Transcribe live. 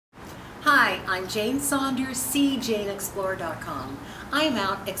Hi, I'm Jane Saunders, CJaneExplorer.com. I'm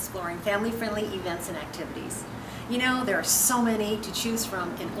out exploring family-friendly events and activities. You know, there are so many to choose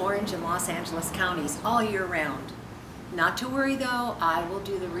from in Orange and Los Angeles counties all year round. Not to worry though, I will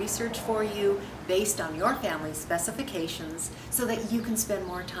do the research for you based on your family's specifications so that you can spend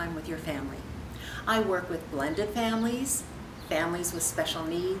more time with your family. I work with blended families, families with special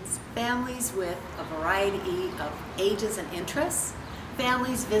needs, families with a variety of ages and interests,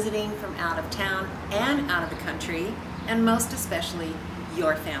 families visiting from out of town and out of the country, and most especially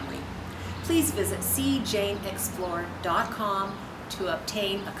your family. Please visit CJaneExplorer.com to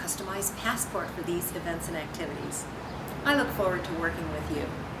obtain a customized passport for these events and activities. I look forward to working with you.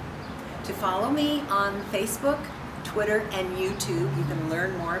 To follow me on Facebook, Twitter, and YouTube, you can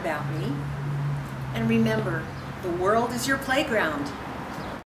learn more about me. And remember, the world is your playground.